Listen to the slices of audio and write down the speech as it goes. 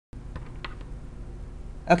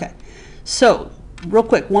Okay, so real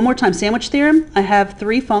quick, one more time, sandwich theorem. I have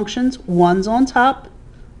three functions. One's on top,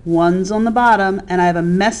 one's on the bottom, and I have a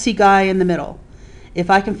messy guy in the middle. If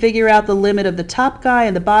I can figure out the limit of the top guy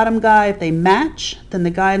and the bottom guy, if they match, then the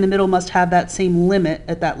guy in the middle must have that same limit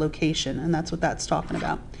at that location, and that's what that's talking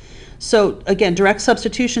about. So again, direct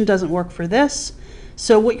substitution doesn't work for this.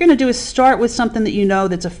 So what you're going to do is start with something that you know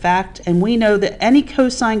that's a fact, and we know that any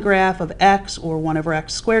cosine graph of x, or 1 over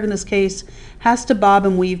x squared in this case, has to bob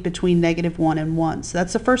and weave between -1 and 1. So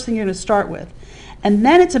that's the first thing you're going to start with. And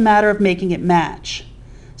then it's a matter of making it match.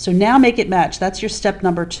 So now make it match. That's your step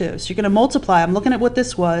number 2. So you're going to multiply. I'm looking at what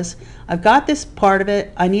this was. I've got this part of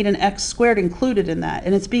it. I need an x squared included in that,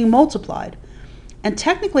 and it's being multiplied. And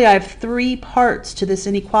technically I have 3 parts to this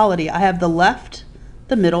inequality. I have the left,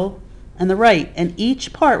 the middle, and the right, and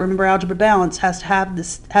each part, remember algebra balance, has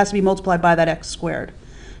to be multiplied by that x squared.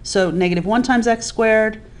 So -1 times x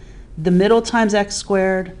squared, the middle times x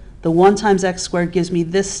squared, the 1 times x squared gives me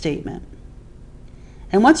this statement.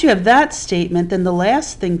 And once you have that statement, then the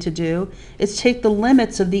last thing to do is take the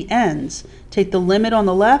limits of the ends. Take the limit on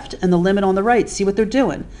the left and the limit on the right. See what they're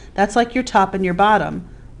doing. That's like your top and your bottom,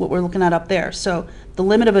 what we're looking at up there. So the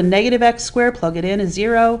limit of a -x squared, plug it in, is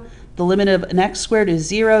 0. The limit of an x squared is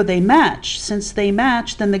 0. They match. Since they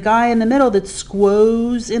match, then the guy in the middle that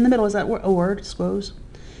squoze in the middle, is that a word? Squoze?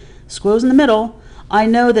 Squoze in the middle, I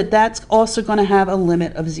know that that's also going to have a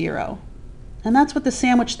limit of 0. And that's what the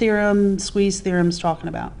sandwich theorem, squeeze theorem is talking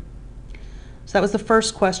about. So that was the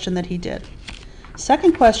first question that he did.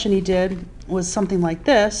 Second question he did was something like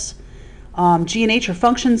this. G and H are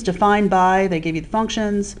functions defined by, they give you the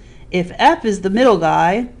functions. If f is the middle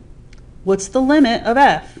guy, what's the limit of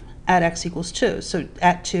f at x equals 2? So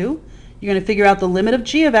at 2, you're going to figure out the limit of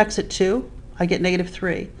g of x at 2. I get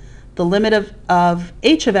 -3. The limit of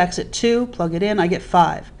h of x at 2, plug it in, I get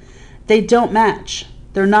 5. They don't match.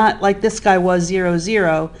 They're not like this guy was 0,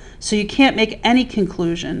 0, so you can't make any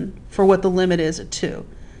conclusion for what the limit is at 2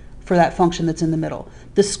 for that function that's in the middle.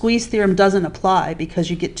 The squeeze theorem doesn't apply because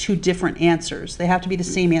you get 2 different answers. They have to be the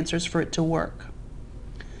same answers for it to work.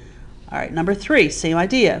 All right, number 3, same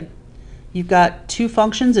idea. You've got 2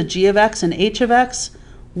 functions, a g of x and h of x.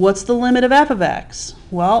 What's the limit of f of x?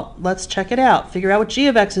 Well, let's check it out. Figure out what g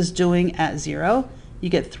of x is doing at 0. You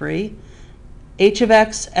get 3. H of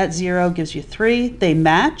x at 0 gives you 3. They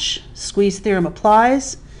match. Squeeze theorem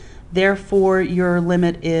applies. Therefore, your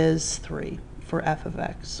limit is 3 for f of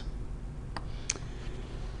x.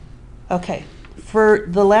 Okay, for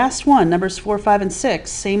the last one, numbers 4, 5, and 6,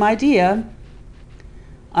 same idea.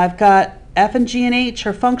 I've got f and g and h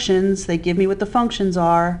are functions. They give me what the functions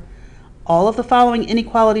are. All of the following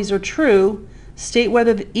inequalities are true. State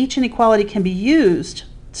whether each inequality can be used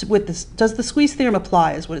with this. Does the squeeze theorem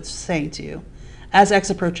apply is what it's saying to you as x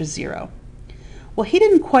approaches 0. Well,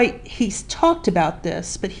 he's talked about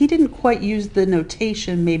this, but he didn't quite use the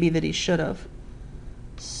notation maybe that he should have.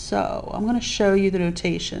 So I'm going to show you the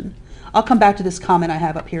notation. I'll come back to this comment I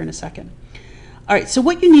have up here in a second. All right, so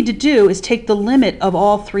what you need to do is take the limit of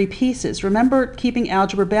all 3 pieces. Remember, keeping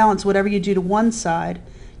algebra balance, whatever you do to one side,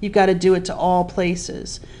 you've got to do it to all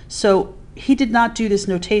places. So he did not do this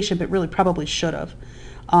notation, but really probably should have.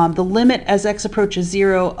 The limit as x approaches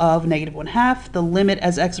 0 of -1/2, the limit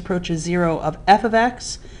as x approaches 0 of f of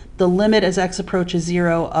x, the limit as x approaches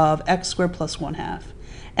 0 of x squared plus 1/2.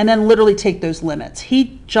 And then literally take those limits.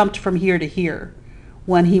 He jumped from here to here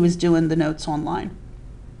when he was doing the notes online.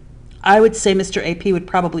 I would say Mr. AP would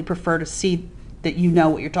probably prefer to see that you know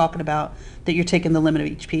what you're talking about, that you're taking the limit of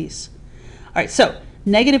each piece. All right, so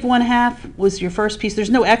 -1/2 was your first piece. There's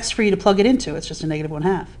no x for you to plug it into. It's just a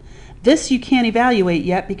 -1/2. This you can't evaluate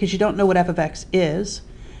yet because you don't know what f of x is.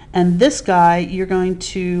 And this guy, you're going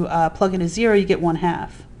to plug in a 0, you get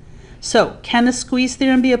 1/2. So can the squeeze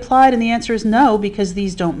theorem be applied? And the answer is no, because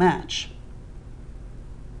these don't match.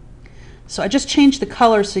 So I just changed the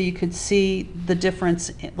color so you could see the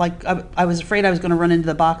difference. Like I was afraid I was going to run into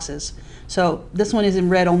the boxes. So this one is in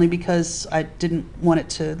red only because I didn't want it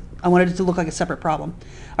to, I wanted it to look like a separate problem.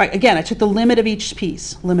 All right, again, I took the limit of each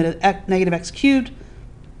piece, limit of -x cubed,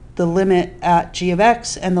 the limit at g of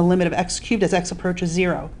x, and the limit of x cubed as x approaches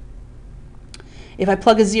 0. If I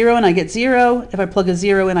plug a 0 in, I get 0. If I plug a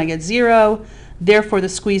 0 in, I get 0. Therefore, the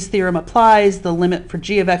squeeze theorem applies. The limit for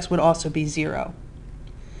g of x would also be 0.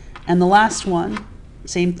 And the last one,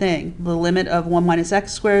 same thing. The limit of 1 minus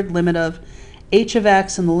x squared, limit of h of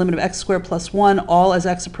x, and the limit of x squared plus 1, all as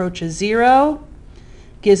x approaches 0,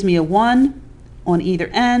 gives me a 1 on either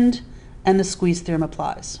end, and the squeeze theorem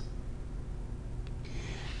applies.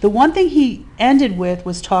 The one thing he ended with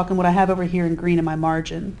was talking what I have over here in green in my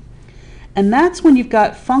margin. And that's when you've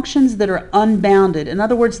got functions that are unbounded. In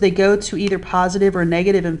other words, they go to either positive or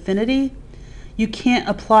negative infinity. You can't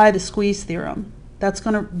apply the squeeze theorem. That's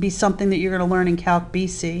going to be something that you're going to learn in Calc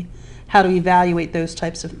BC, how to evaluate those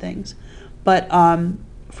types of things. But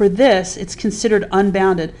for this, it's considered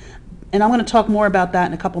unbounded. And I'm going to talk more about that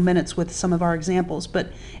in a couple minutes with some of our examples.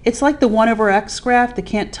 But it's like the 1 over x graph that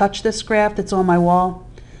can't touch this graph that's on my wall.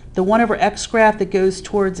 The 1 over x graph that goes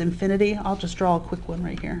towards infinity. I'll just draw a quick one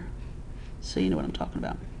right here so you know what I'm talking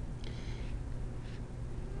about.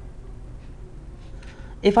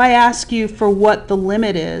 If I ask you for what the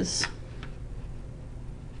limit is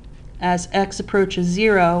as x approaches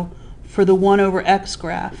 0 for the 1 over x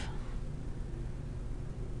graph,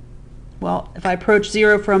 well, if I approach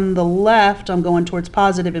 0 from the left, I'm going towards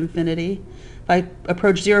positive infinity. If I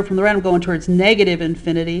approach 0 from the right, I'm going towards negative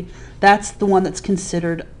infinity. That's the one that's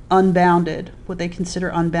considered unbounded, what they consider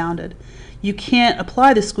unbounded. You can't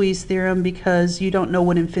apply the squeeze theorem because you don't know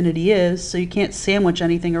what infinity is, so you can't sandwich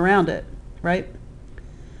anything around it, right?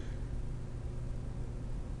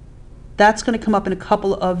 That's going to come up in a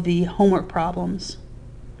couple of the homework problems,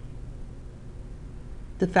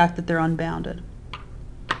 the fact that they're unbounded.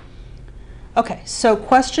 Okay, so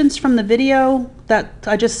questions from the video. That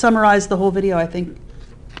I just summarized the whole video, I think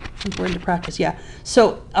we're into practice, yeah.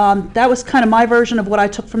 So that was kind of my version of what I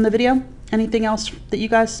took from the video. Anything else that you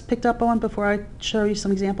guys picked up on before I show you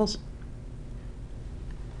some examples?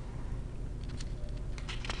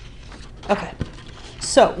 Okay,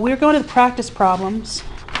 so we're going to the practice problems,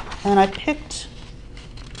 and I picked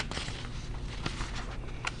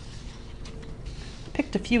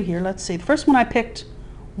a few here. Let's see. The first one I picked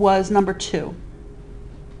was number 2.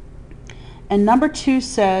 And number 2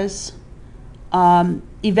 says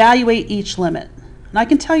evaluate each limit. And I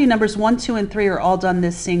can tell you numbers 1, 2, and 3 are all done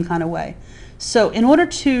this same kind of way. So in order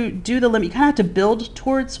to do the limit, you kind of have to build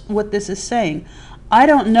towards what this is saying. I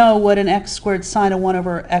don't know what an x squared sine of 1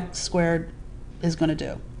 over x squared is going to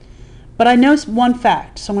do. But I know one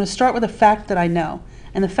fact. So I'm going to start with a fact that I know.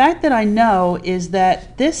 And the fact that I know is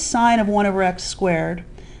that this sine of 1 over x squared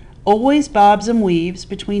always bobs and weaves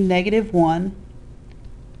between -1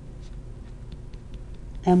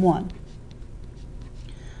 and 1.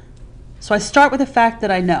 So I start with a fact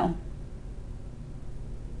that I know.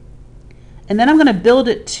 And then I'm going to build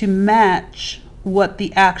it to match what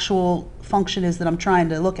the actual function is that I'm trying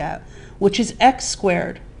to look at, which is x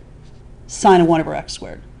squared sine of 1 over x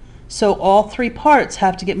squared. So all 3 parts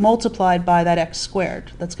have to get multiplied by that x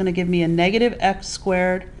squared. That's going to give me a negative x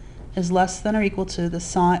squared is less than or equal to the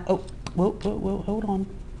sine, hold on,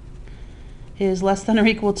 is less than or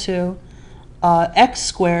equal to x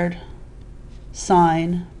squared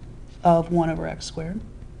sine of 1 over x squared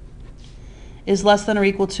is less than or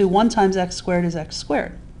equal to 1 times x squared is x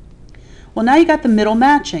squared. Well, now you got the middle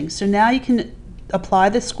matching, so now you can apply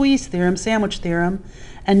the squeeze theorem, sandwich theorem,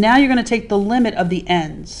 and now you're going to take the limit of the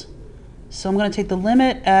ends. So I'm going to take the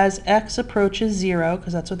limit as x approaches 0,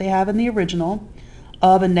 because that's what they have in the original,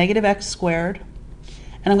 of a negative x squared.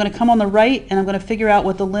 And I'm going to come on the right and I'm going to figure out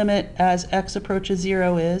what the limit as x approaches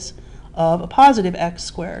 0 is of a positive x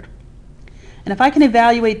squared. And if I can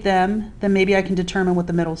evaluate them, then maybe I can determine what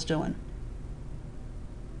the middle's doing.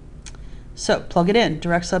 So plug it in,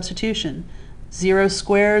 direct substitution. 0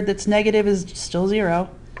 squared that's negative is still 0.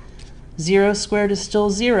 0 squared is still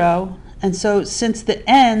 0. And so since the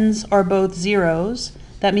ends are both zeros,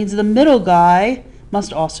 that means the middle guy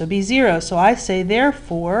must also be 0. So I say,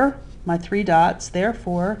 therefore, my 3 dots,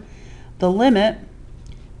 therefore, the limit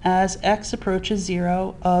as x approaches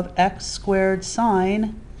 0 of x squared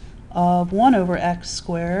sine of 1 over x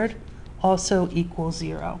squared also equals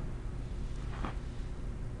 0.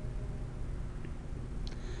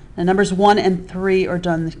 Now numbers 1 and 3 are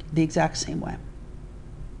done the exact same way.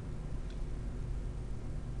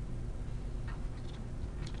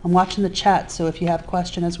 I'm watching the chat, so if you have a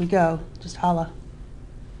question as we go, just holla.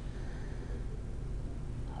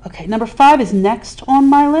 Okay, number 5 is next on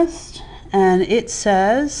my list, and it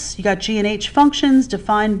says you got g and h functions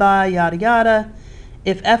defined by yada yada.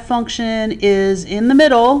 If f function is in the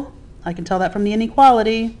middle, I can tell that from the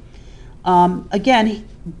inequality. Again,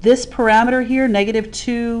 this parameter here,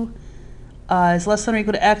 -2 is less than or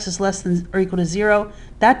equal to x is less than or equal to 0.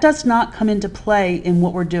 That does not come into play in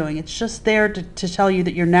what we're doing. It's just there to tell you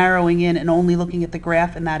that you're narrowing in and only looking at the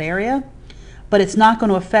graph in that area, but it's not going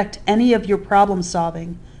to affect any of your problem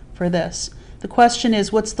solving for this. The question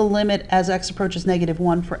is, what's the limit as x approaches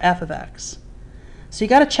 -1 for f of x? So you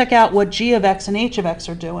got to check out what g of x and h of x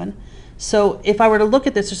are doing. So if I were to look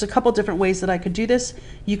at this, there's a couple different ways that I could do this.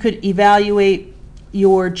 You could evaluate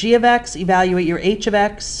your g of x, evaluate your h of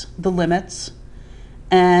x, the limits,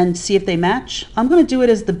 and see if they match. I'm going to do it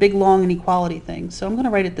as the big long inequality thing. So I'm going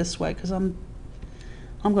to write it this way because I'm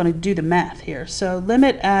going to do the math here. So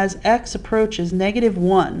limit as x approaches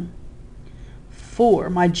 -1 for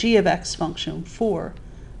my g of x function for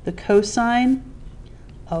the cosine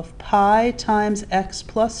of pi times x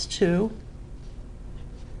plus 2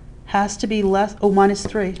 has to be less, oh,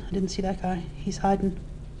 -3. I didn't see that guy. He's hiding.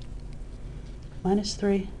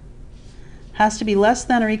 -3 has to be less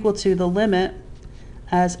than or equal to the limit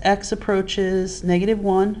as x approaches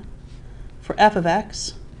 -1 for f of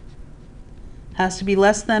x, has to be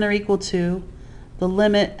less than or equal to the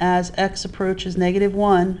limit as x approaches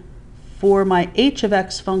 -1 for my h of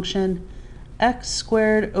x function, x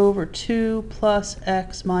squared over 2 plus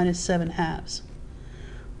x minus 7/2.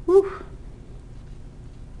 Whew.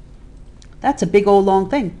 That's a big old long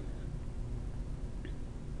thing.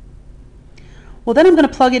 Well, then I'm going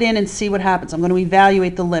to plug it in and see what happens. I'm going to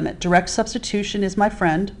evaluate the limit. Direct substitution is my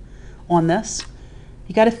friend on this.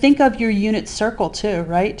 You got to think of your unit circle too,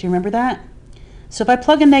 right? Do you remember that? So if I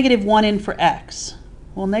plug a -1 in for x,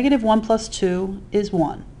 well, -1 plus 2 is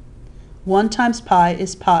 1. 1 times pi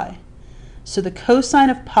is pi. So the cosine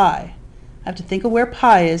of pi, I have to think of where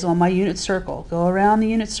pi is on my unit circle. Go around the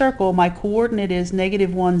unit circle. My coordinate is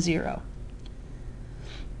 -1, 0.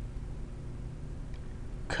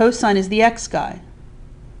 Cosine is the x guy.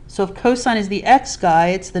 So if cosine is the x guy,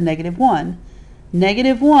 it's the -1.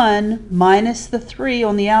 -1 minus the 3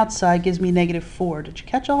 on the outside gives me -4. Did you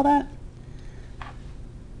catch all that?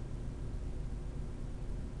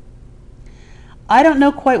 I don't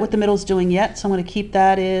know quite what the middle's doing yet, so I'm going to keep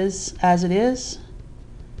that as it is.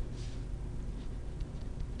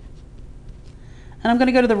 And I'm going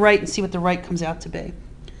to go to the right and see what the right comes out to be.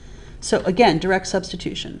 So again, direct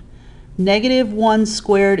substitution. -1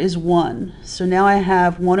 squared is 1. So now I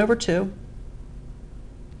have 1 over 2.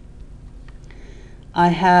 I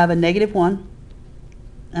have a -1,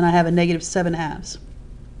 and I have a -7/2.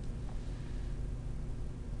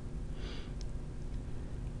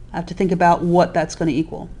 I have to think about what that's going to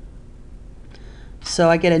equal. So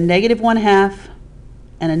I get a -1/2,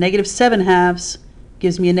 and a -7/2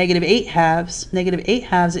 gives me a -8/2.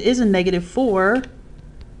 -8/2 is a -4.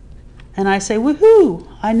 And I say, woohoo,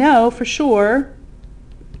 I know for sure,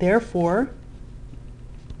 therefore,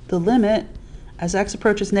 the limit as x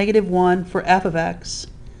approaches -1 for f of x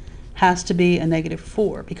has to be a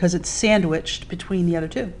 -4 because it's sandwiched between the other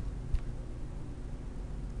two.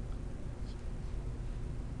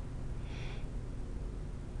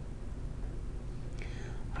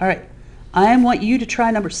 All right, I want you to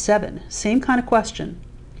try number 7, same kind of question.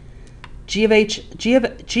 G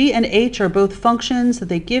and h are both functions that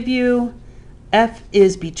they give you. F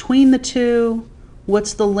is between the two.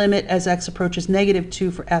 What's the limit as x approaches -2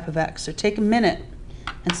 for f of x? So take a minute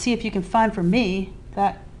and see if you can find for me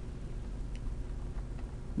that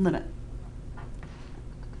limit.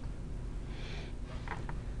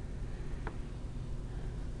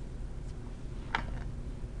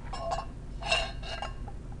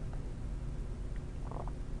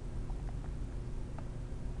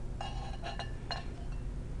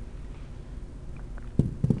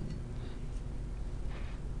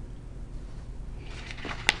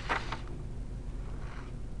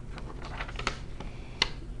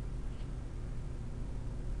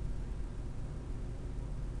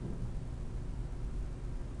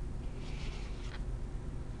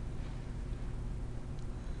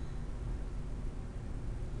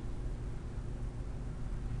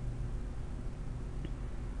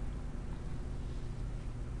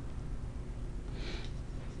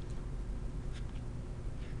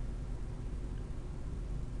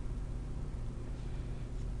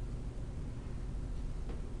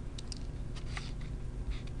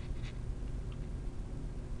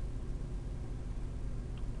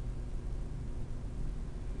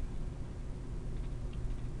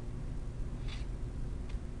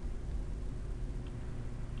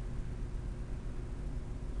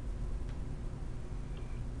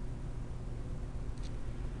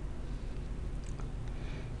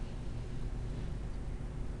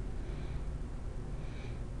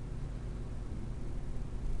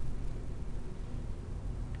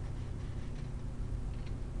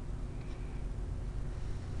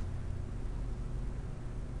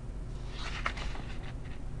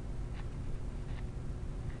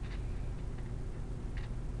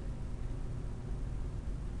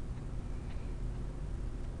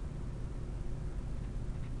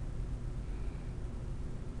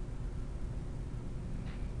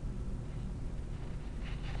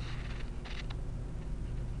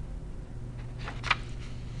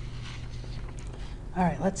 All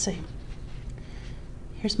right, let's see.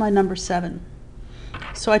 Here's my number 7.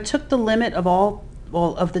 So I took the limit of all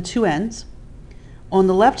of the two ends. On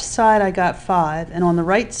the left side I got 5, and on the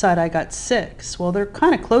right side I got 6. Well, they're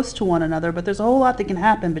kind of close to one another, but there's a whole lot that can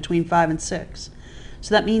happen between 5 and 6.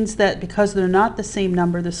 So that means that because they're not the same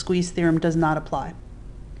number, the squeeze theorem does not apply.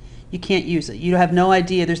 You can't use it. You have no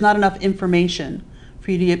idea. There's not enough information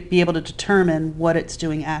for you to be able to determine what it's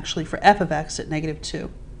doing actually for f of x at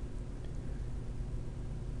 -2.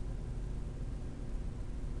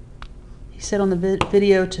 He said on the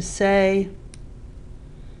video to say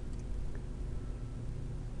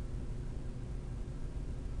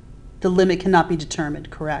the limit cannot be determined,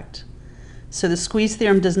 correct. So the squeeze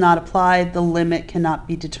theorem does not apply, the limit cannot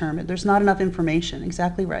be determined. There's not enough information,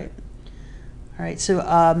 exactly right. All right, so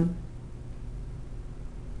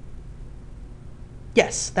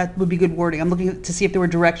yes, that would be good wording. I'm looking to see if there were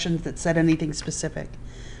directions that said anything specific.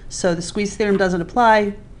 So the squeeze theorem doesn't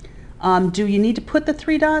apply. Do you need to put the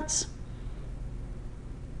 3 dots?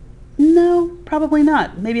 No, probably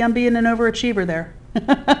not. Maybe I'm being an overachiever there.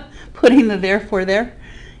 Putting the therefore there.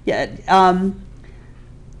 Yeah,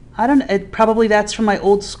 I don't. Probably that's from my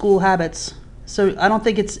old school habits. So I don't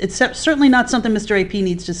think it's certainly not something Mr. AP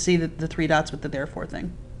needs to see the 3 dots with the therefore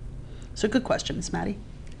thing. So good question, Miss Maddie.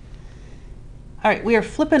 All right, we are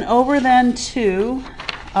flipping over then to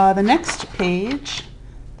the next page.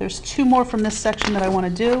 There's 2 more from this section that I want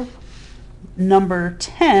to do. Number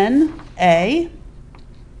 10A,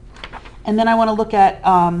 and then I want to look at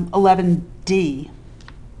 11D.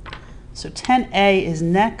 So 10A is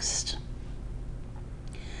next.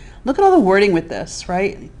 Look at all the wording with this,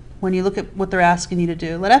 right? When you look at what they're asking you to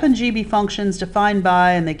do. Let f and g be functions defined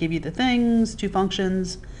by, and they give you the things, 2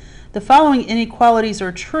 functions. The following inequalities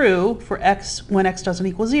are true for x when x doesn't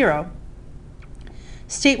equal 0.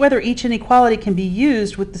 State whether each inequality can be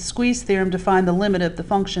used with the squeeze theorem to find the limit of the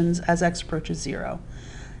functions as x approaches 0.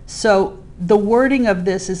 So the wording of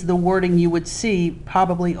this is the wording you would see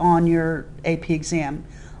probably on your AP exam.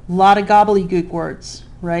 A lot of gobbledygook words,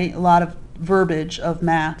 right? A lot of verbiage of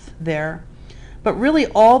math there. But really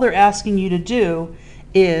all they're asking you to do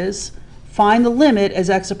is find the limit as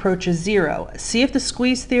x approaches 0. See if the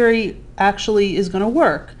squeeze theory actually is going to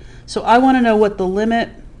work. So I want to know what the limit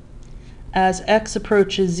as x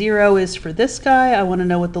approaches 0 is for this guy. I want to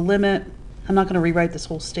know what the limit, I'm not going to rewrite this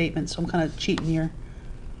whole statement, so I'm kind of cheating here.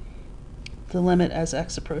 The limit as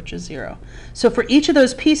x approaches 0. So for each of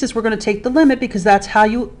those pieces, we're going to take the limit because that's how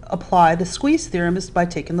you apply the squeeze theorem, is by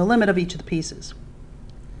taking the limit of each of the pieces.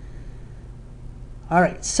 All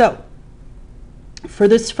right, so for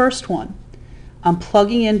this first one, I'm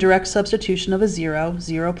plugging in direct substitution of a 0.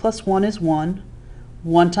 0 plus 1 is 1.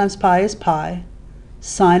 1 times pi is pi.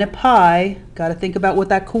 Sine of pi, got to think about what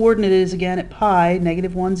that coordinate is again at pi,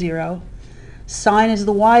 -1, 0. Sine is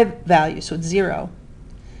the y value, so it's 0.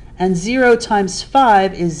 And 0 times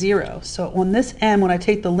 5 is 0. So on this end, when I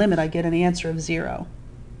take the limit, I get an answer of 0.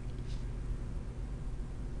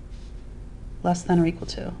 Less than or equal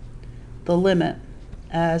to the limit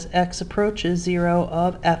as x approaches 0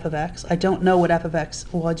 of f of x. I don't know what f of x,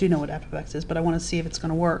 well, I do know what f of x is, but I want to see if it's going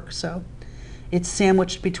to work. So it's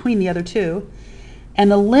sandwiched between the other two.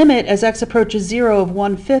 And the limit as x approaches 0 of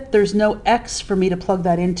 1/5, there's no x for me to plug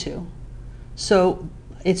that into. So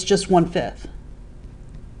it's just 1/5.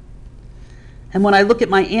 And when I look at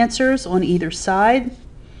my answers on either side,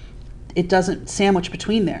 it doesn't sandwich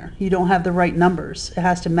between there. You don't have the right numbers. It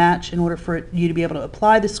has to match in order for you to be able to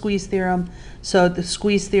apply the squeeze theorem. So the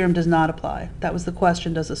squeeze theorem does not apply. That was the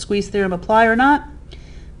question. Does the squeeze theorem apply or not?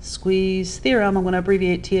 Squeeze theorem, I'm going to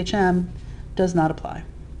abbreviate THM, does not apply.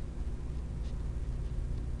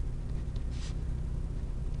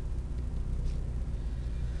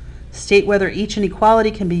 State whether each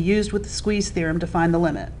inequality can be used with the squeeze theorem to find the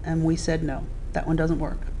limit. And we said no. That one doesn't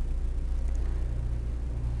work.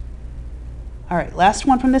 All right, last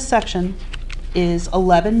one from this section is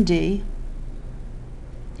 11D.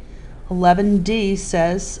 11D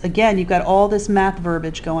says, again, you've got all this math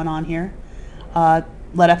verbiage going on here.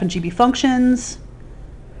 Let f and g be functions.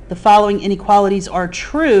 The following inequalities are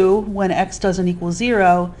true when x doesn't equal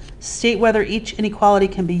 0. State whether each inequality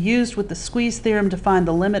can be used with the squeeze theorem to find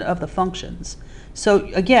the limit of the functions. So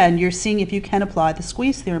again, you're seeing if you can apply the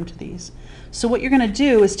squeeze theorem to these. So what you're going to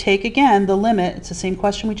do is take, again, the limit. It's the same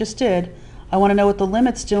question we just did. I want to know what the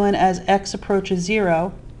limit's doing as x approaches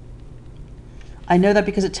 0. I know that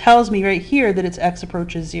because it tells me right here that it's x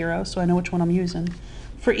approaches 0, so I know which one I'm using.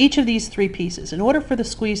 For each of these 3 pieces, in order for the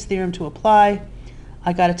squeeze theorem to apply,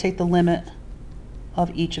 I got to take the limit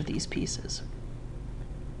of each of these pieces.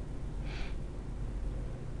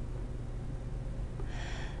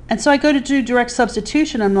 And so I go to do direct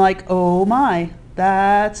substitution. I'm like, oh my,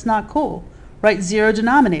 that's not cool, right? Zero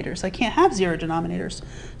denominators. I can't have zero denominators.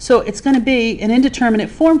 So it's going to be an indeterminate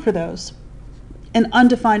form for those, an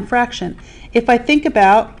undefined fraction. If I think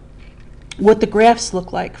about what the graphs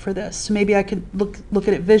look like for this, so maybe I could look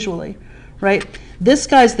at it visually, right? This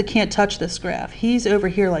guy's the can't touch this graph. He's over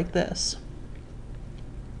here like this.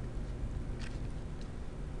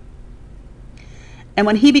 And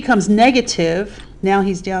when he becomes negative, now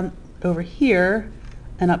he's down over here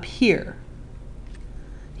and up here.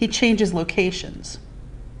 He changes locations.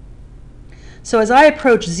 So as I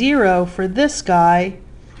approach 0 for this guy,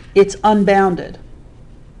 it's unbounded.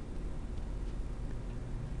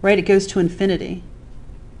 Right? It goes to infinity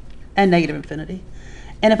and negative infinity.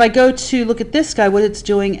 And if I go to look at this guy, what it's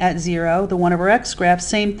doing at 0, the 1 over x graph,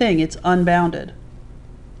 same thing, it's unbounded.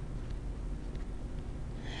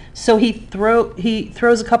 So he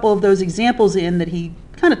throws a couple of those examples in that he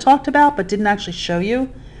kind of talked about but didn't actually show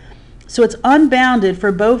you. So it's unbounded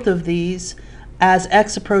for both of these as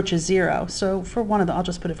x approaches 0. So for one of them, I'll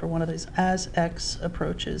just put it for one of these, as x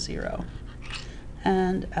approaches 0.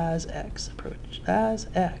 And as x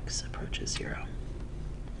approaches 0.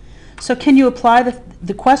 So can you apply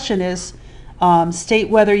the question is state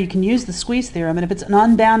whether you can use the squeeze theorem, and if it's an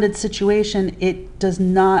unbounded situation, it does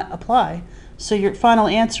not apply. So your final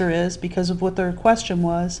answer is, because of what their question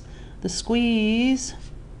was, the squeeze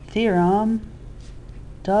theorem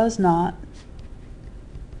does not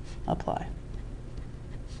apply.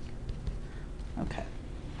 Okay.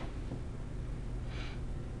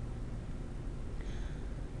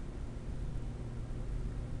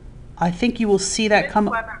 I think you will see that come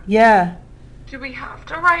up. Yeah. Do we have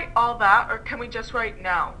to write all that, or can we just write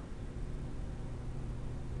no?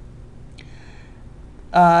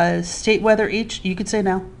 State whether each, you could say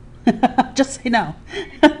no. Just say no.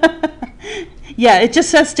 Yeah, it just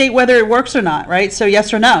says state whether it works or not, right? So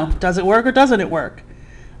yes or no. Does it work or doesn't it work?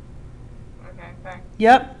 Okay, thanks.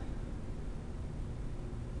 Yep.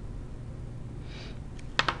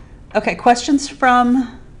 Okay, questions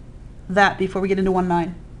from that before we get into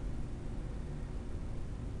 1.9?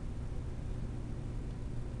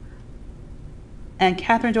 And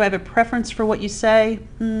Catherine, do I have a preference for what you say?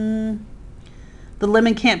 The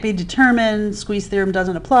limit can't be determined, squeeze theorem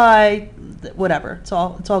doesn't apply, whatever. It's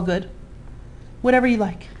all good. Whatever you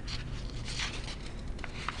like.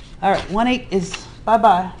 All right, 1.8 is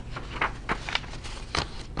bye-bye.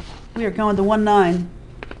 We are going to 1.9.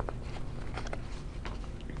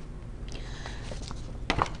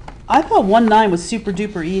 I thought 1.9 was super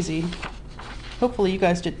duper easy. Hopefully you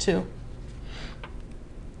guys did too.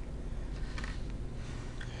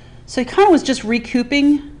 So he kind of was just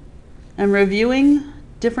recouping and reviewing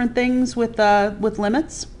different things with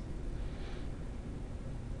limits.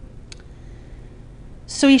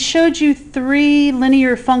 So he showed you 3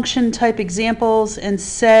 linear function type examples and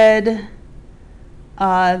said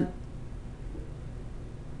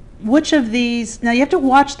which of these, now you have to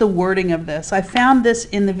watch the wording of this. I found this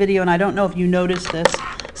in the video and I don't know if you noticed this.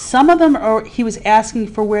 Some of them he was asking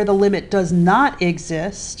for where the limit does not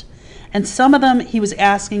exist, and some of them he was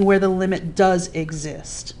asking where the limit does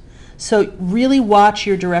exist. So really watch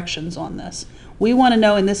your directions on this. We want to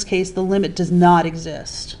know, in this case, the limit does not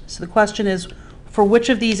exist. So the question is, for which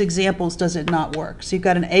of these examples does it not work? So you've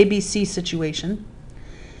got an ABC situation.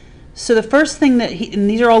 So the first thing that and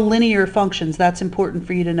these are all linear functions, that's important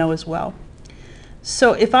for you to know as well.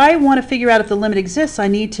 So if I want to figure out if the limit exists, I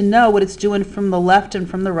need to know what it's doing from the left and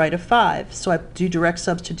from the right of 5. So I do direct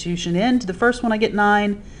substitution into the first one, I get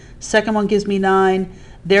 9. Second one gives me 9.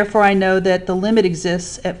 Therefore, I know that the limit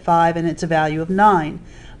exists at 5 and it's a value of 9.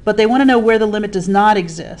 But they want to know where the limit does not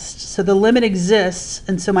exist. So the limit exists,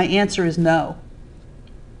 and so my answer is no.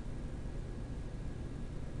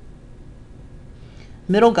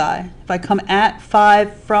 Middle guy, if I come at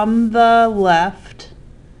 5 from the left,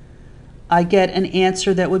 I get an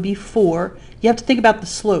answer that would be 4. You have to think about the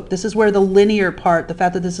slope. This is where the linear part, the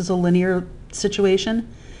fact that this is a linear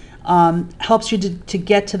situation, helps you to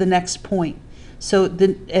get to the next point. So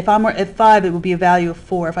if I'm at 5, it would be a value of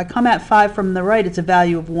 4. If I come at 5 from the right, it's a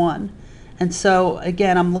value of 1. And so,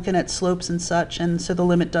 again, I'm looking at slopes and such, and so the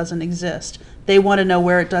limit doesn't exist. They want to know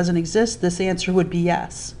where it doesn't exist. This answer would be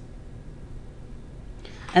yes.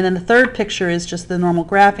 And then the third picture is just the normal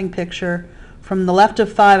graphing picture. From the left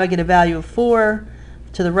of 5, I get a value of 4.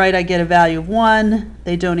 To the right, I get a value of 1.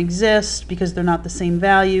 They don't exist because they're not the same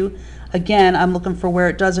value. Again, I'm looking for where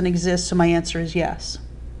it doesn't exist, so my answer is yes.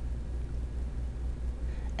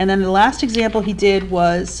 And then the last example he did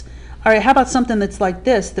was, all right, how about something that's like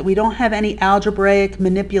this, that we don't have any algebraic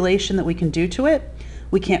manipulation that we can do to it.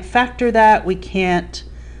 We can't factor that. We can't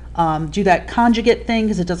do that conjugate thing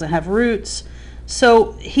because it doesn't have roots.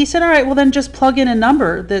 So he said, all right, well then just plug in a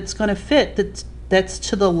number that's going to fit, that's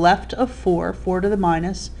to the left of 4, 4 to the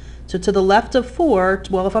minus. So to the left of 4,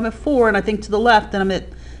 well, if I'm at 4 and I think to the left, then I'm at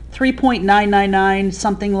 3.999,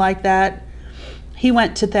 something like that. He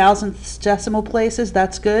went to thousandths decimal places.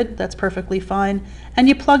 That's good. That's perfectly fine. And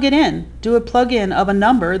you plug it in. Do a plug-in of a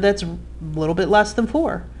number that's a little bit less than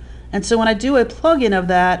 4. And so when I do a plug-in of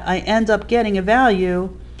that, I end up getting a value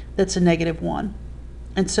that's a -1.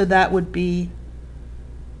 And so that would be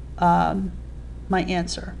my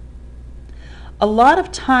answer. A lot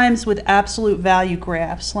of times with absolute value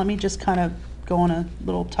graphs, let me just kind of go on a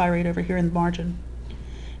little tirade over here in the margin.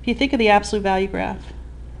 If you think of the absolute value graph,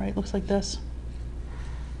 right, it looks like this.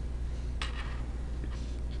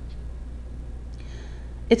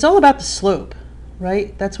 It's all about the slope,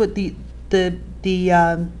 right? That's what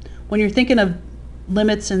when you're thinking of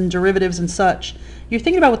limits and derivatives and such, you're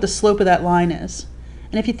thinking about what the slope of that line is.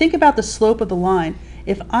 And if you think about the slope of the line,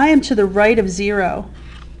 if I am to the right of 0,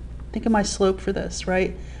 think of my slope for this,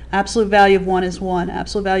 right? Absolute value of 1 is 1,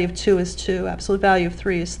 absolute value of 2 is 2, absolute value of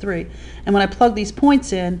 3 is 3. And when I plug these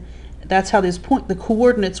points in, that's how the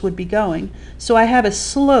coordinates would be going. So I have a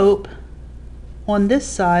slope on this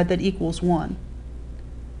side that equals 1.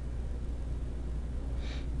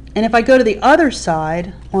 And if I go to the other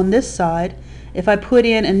side, on this side, if I put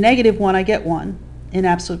in a -1, I get 1 in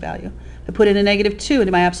absolute value. If I put in a -2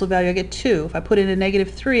 into my absolute value, I get 2. If I put in a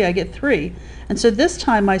 -3, I get 3. And so this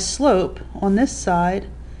time my slope on this side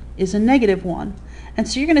is a -1. And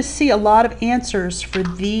so you're going to see a lot of answers for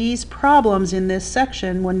these problems in this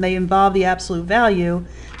section when they involve the absolute value,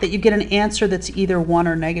 that you get an answer that's either 1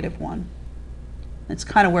 or -1. That's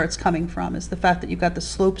kind of where it's coming from, is the fact that you've got the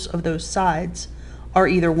slopes of those sides are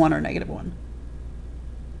either 1 or -1.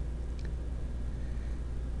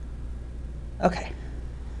 Okay,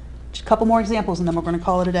 just a couple more examples and then we're going to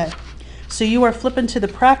call it a day. So you are flipping to the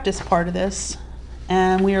practice part of this,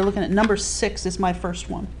 and we are looking at number 6 is my first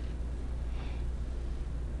one.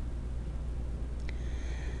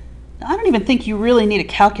 Now, I don't even think you really need a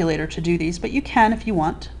calculator to do these, but you can if you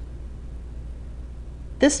want.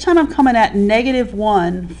 This time I'm coming at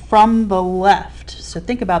 -1 from the left. So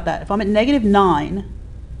think about that. If I'm at -9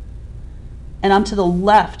 and I'm to the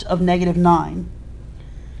left of -9,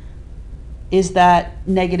 is that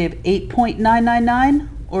 -8.999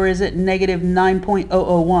 or is it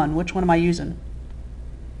 -9.001? Which one am I using?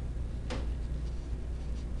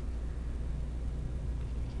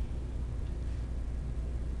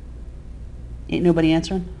 Ain't nobody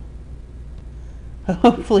answering?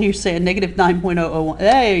 Hopefully you're saying -9.001.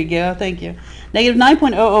 There you go, thank you.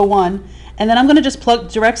 -9.001, and then I'm going to just plug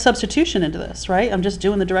direct substitution into this, right? I'm just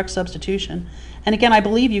doing the direct substitution. And again, I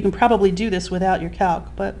believe you can probably do this without your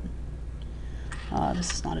calc, but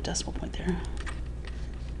this is not a decimal point there.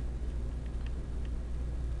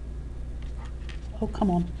 Oh, come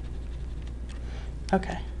on.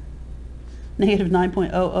 Okay.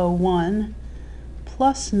 -9.001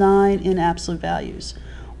 plus 9 in absolute values.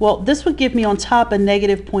 Well, this would give me on top a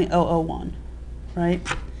 -0.001, right?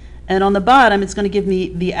 And on the bottom, it's going to give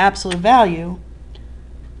me the absolute value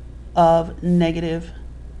of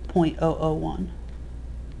 -0.001,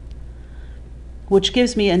 which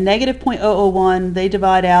gives me a -0.001. They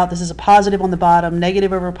divide out. This is a positive on the bottom.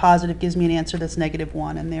 Negative over positive gives me an answer that's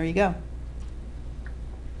 -1, and there you go.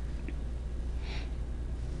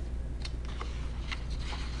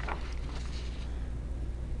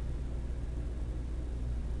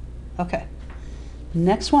 Okay,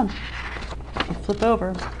 next one. We'll flip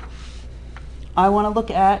over. I want to look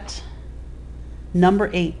at number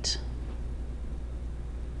 8.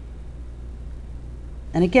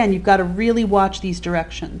 And again, you've got to really watch these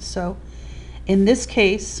directions. So in this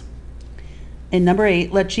case, in number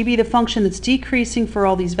 8, let g be the function that's decreasing for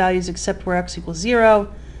all these values except where x equals 0.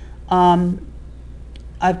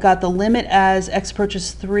 I've got the limit as x approaches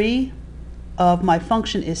 3 of my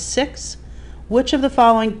function is 6. Which of the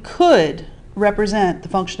following could represent the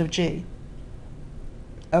function of g?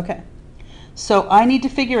 Okay, so I need to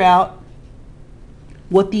figure out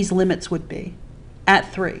what these limits would be at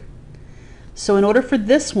 3. So in order for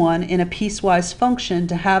this one in a piecewise function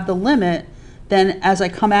to have the limit, then as I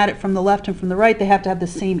come at it from the left and from the right, they have to have the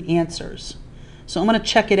same answers. So I'm going to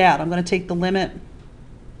check it out. I'm going to take the limit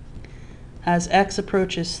as x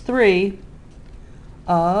approaches 3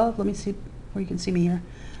 of, let me see where you can see me here,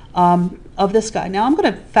 of this guy. Now I'm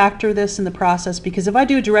going to factor this in the process, because if I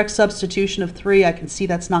do a direct substitution of 3, I can see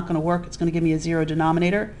that's not going to work. It's going to give me a 0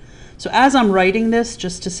 denominator. So as I'm writing this,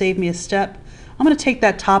 just to save me a step, I'm going to take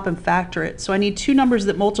that top and factor it. So I need two numbers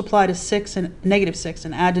that multiply to 6 and -6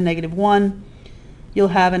 and add to -1. You'll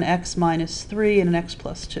have an x minus 3 and an x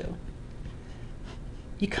plus 2.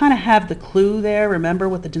 You kind of have the clue there. Remember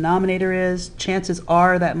what the denominator is. Chances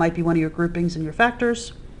are that might be one of your groupings in your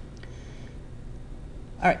factors.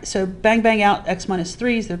 All right, so bang, bang out x minus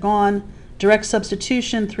 3s, they're gone. Direct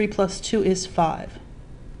substitution, 3 plus 2 is 5.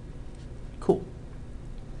 Cool.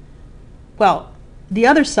 Well, the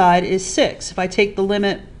other side is 6. If I take the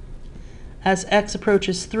limit as x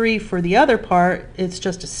approaches 3 for the other part, it's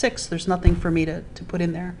just a 6. There's nothing for me to put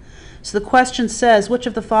in there. So the question says, which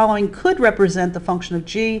of the following could represent the function of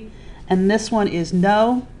g? And this one is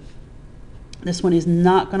no. This one is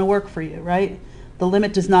not going to work for you, right? The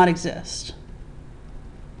limit does not exist.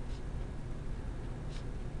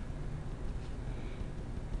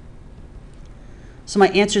 So my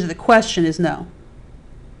answer to the question is no.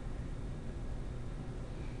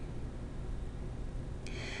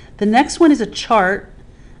 The next one is a chart,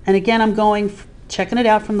 and again I'm checking it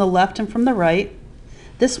out from the left and from the right.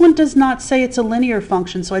 This one does not say it's a linear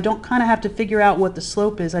function, so I don't kind of have to figure out what the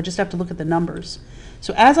slope is. I just have to look at the numbers.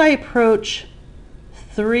 So as I approach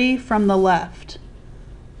 3 from the left,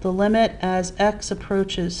 the limit as x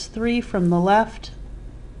approaches 3 from the left,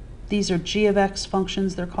 these are g of x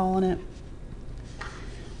functions, they're calling it.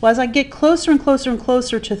 Well, as I get closer and closer and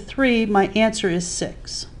closer to 3, my answer is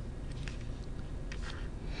 6.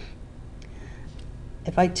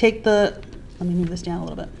 If I take let me move this down a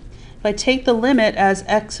little bit. If I take the limit as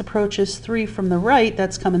x approaches 3 from the right,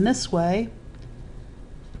 that's coming this way.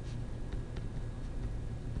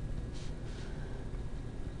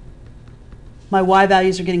 My y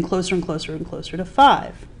values are getting closer and closer and closer to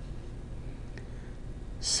 5.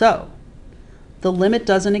 So, the limit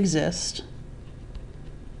doesn't exist.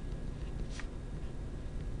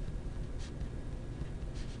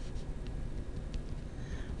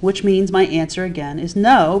 Which means my answer again is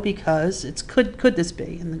no, because it's could this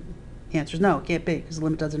be? And the answer is no, it can't be, because the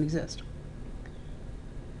limit doesn't exist.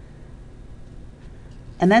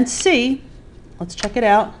 And then C, let's check it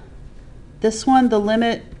out. This one, the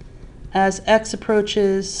limit as x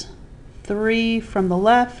approaches 3 from the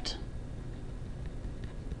left.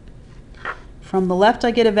 From the left I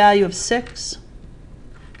get a value of 6.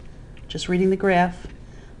 Just reading the graph.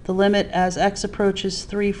 The limit as x approaches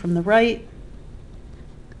 3 from the right.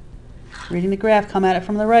 Reading the graph, come at it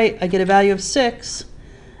from the right, I get a value of 6.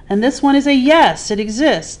 And this one is a yes, it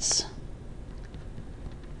exists.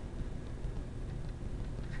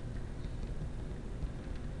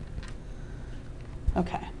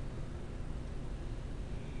 Okay.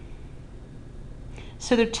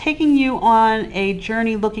 So they're taking you on a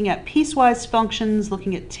journey looking at piecewise functions,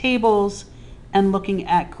 looking at tables, and looking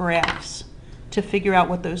at graphs to figure out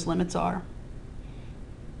what those limits are.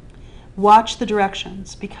 Watch the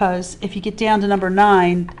directions, because if you get down to number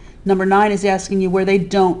 9 is asking you where they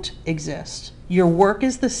don't exist. Your work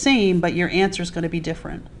is the same, but your answer is going to be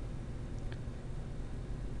different.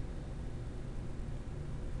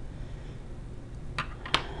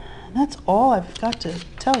 And that's all I've got to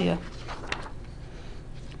tell you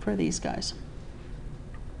for these guys.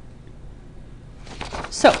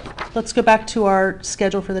 So let's go back to our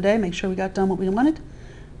schedule for the day, make sure we got done what we wanted.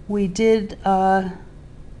 We did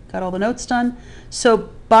got all the notes done. So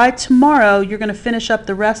by tomorrow, you're going to finish up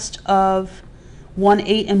the rest of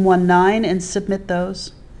 1.8 and 1.9 and submit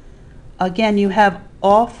those. Again, you have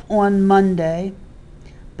off on Monday,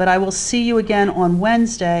 but I will see you again on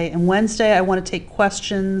Wednesday. And Wednesday, I want to take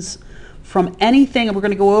questions from anything. And we're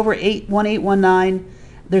going to go over 1.8, 1.9.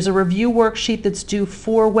 There's a review worksheet that's due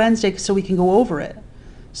for Wednesday, so we can go over it.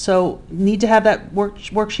 So need to have that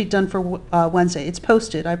worksheet done for Wednesday. It's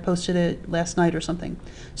posted. I posted it last night or something.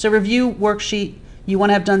 So review worksheet you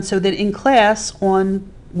want to have done so that in class on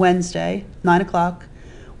Wednesday, 9 o'clock,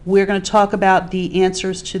 we're going to talk about the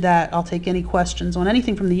answers to that. I'll take any questions on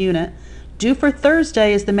anything from the unit. Due for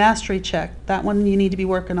Thursday is the mastery check. That one you need to be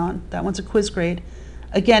working on. That one's a quiz grade.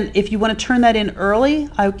 Again, if you want to turn that in early,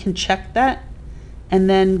 I can check that and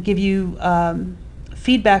then give you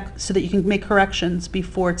feedback so that you can make corrections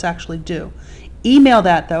before it's actually due. Email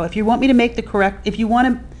that though. If you want me to make if you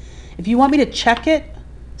want me to check it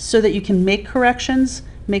so that you can make corrections,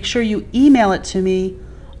 make sure you email it to me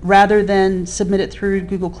rather than submit it through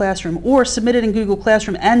Google Classroom, or submit it in Google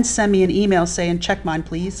Classroom and send me an email saying check mine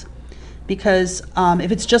please, because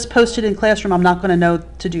if it's just posted in Classroom, I'm not going to know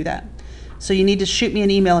to do that. So you need to shoot me an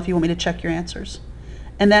email if you want me to check your answers.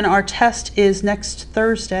 And then our test is next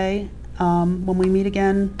Thursday when we meet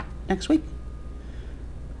again next week.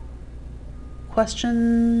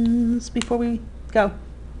 Questions before we go?